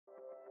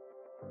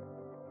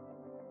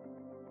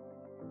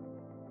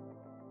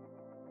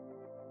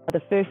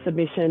The first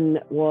submission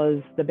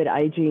was the Better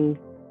Ageing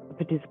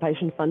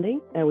participation funding,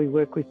 and we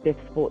work with Deaf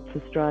Sports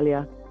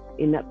Australia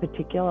in that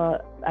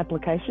particular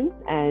application.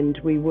 And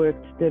we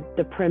worked,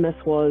 the premise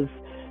was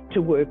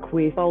to work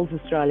with Bowls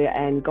Australia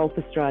and Golf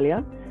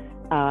Australia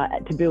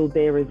to build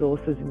their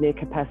resources and their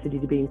capacity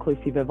to be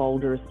inclusive of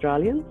older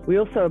Australians. We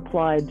also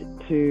applied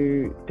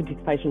to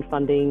participation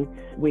funding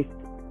with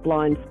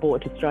Blind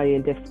Sport Australia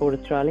and Deaf Sport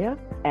Australia,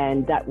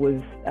 and that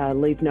was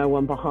Leave No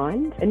One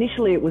Behind.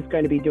 Initially it was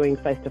going to be doing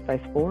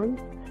face-to-face forums,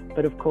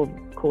 but of course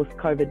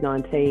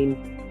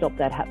COVID-19 stopped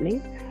that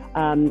happening.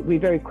 We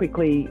very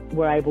quickly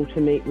were able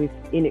to meet with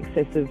in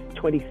excess of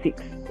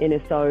 26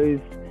 NSOs,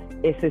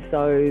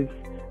 SSOs,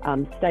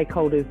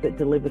 stakeholders that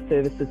deliver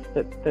services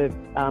for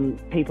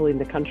people in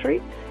the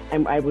country,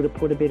 and were able to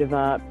put a bit of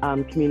a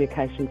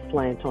communication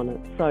slant on it.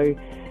 So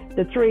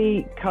the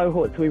three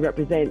cohorts we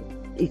represent,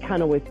 you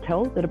can't always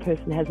tell that a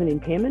person has an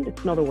impairment.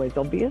 It's not always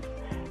obvious,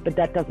 but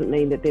that doesn't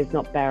mean that there's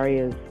not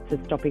barriers to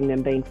stopping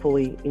them being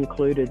fully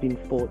included in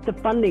sport. The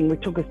funding,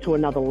 which took us to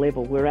another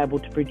level, we're able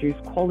to produce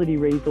quality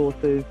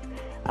resources,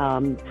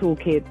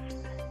 toolkits,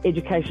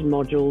 education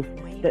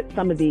modules that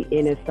some of the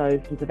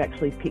NSOs have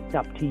actually picked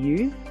up to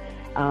use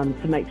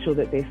to make sure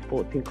that their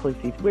sport's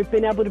inclusive. We've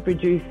been able to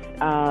produce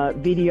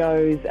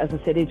videos, as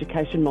I said,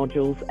 education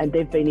modules, and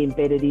they've been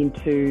embedded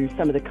into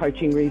some of the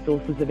coaching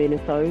resources of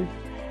NSOs.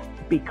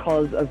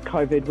 Because of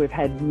COVID, we've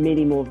had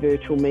many more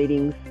virtual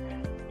meetings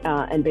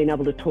and been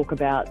able to talk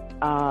about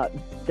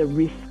the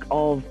risk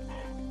of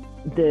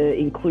the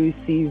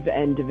inclusive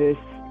and diverse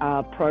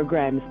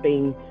programs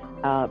being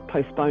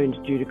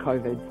postponed due to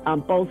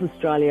COVID. Bowls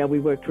Australia we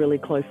worked really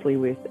closely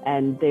with,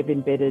 and they've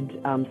embedded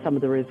some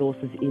of the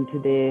resources into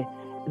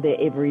their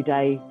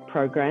everyday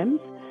programs,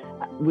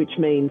 which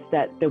means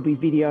that there'll be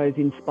videos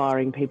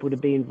inspiring people to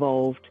be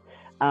involved.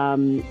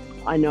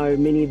 I know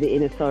many of the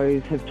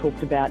NSOs have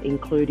talked about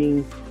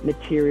including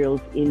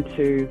materials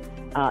into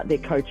their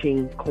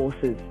coaching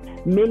courses.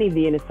 Many of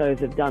the NSOs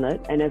have done it,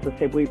 and as I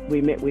said,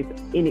 we met with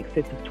in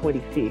excess of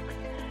 26.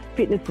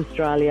 Fitness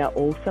Australia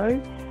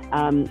also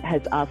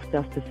has asked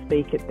us to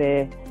speak at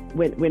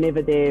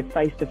whenever their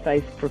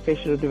face-to-face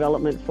professional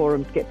development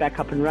forums get back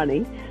up and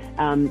running.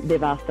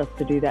 They've asked us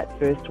to do that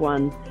first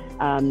one.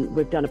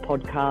 We've done a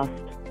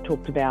podcast,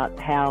 talked about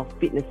how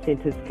fitness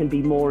centres can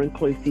be more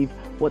inclusive,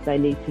 what they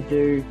need to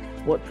do,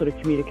 what sort of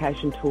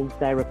communication tools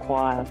they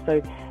require.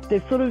 So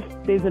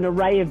there's an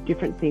array of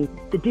different things.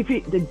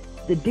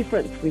 The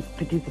difference with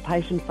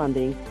participation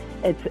funding,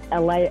 it's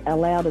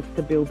allowed us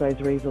to build those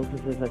resources,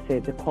 as I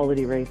said, the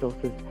quality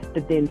resources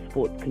that then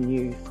sports can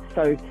use.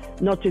 So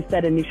not just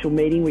that initial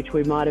meeting, which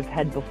we might have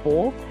had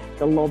before,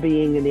 the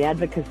lobbying and the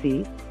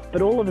advocacy,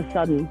 but all of a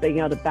sudden being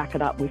able to back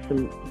it up with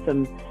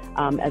some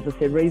as I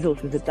said,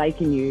 resources that they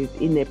can use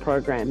in their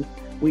programs,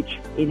 which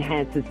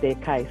enhances their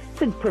case.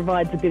 It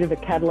provides a bit of a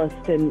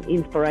catalyst and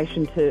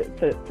inspiration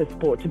for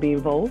sport to be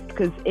involved,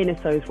 because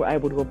NSOs were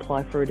able to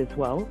apply for it as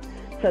well.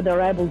 So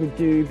they're able to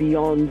do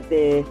beyond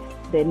their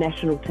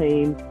national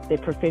team, their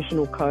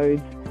professional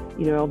codes.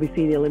 You know,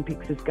 obviously the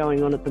Olympics is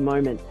going on at the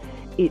moment.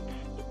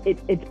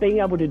 It's being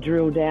able to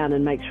drill down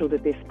and make sure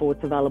that their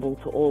sport's available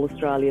to all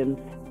Australians.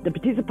 The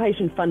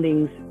participation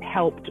funding's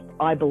helped,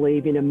 I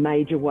believe, in a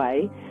major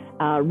way,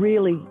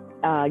 really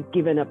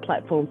given a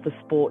platform for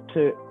sport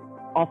to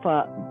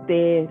offer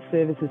their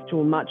services to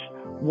a much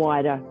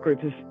wider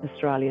group of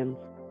Australians.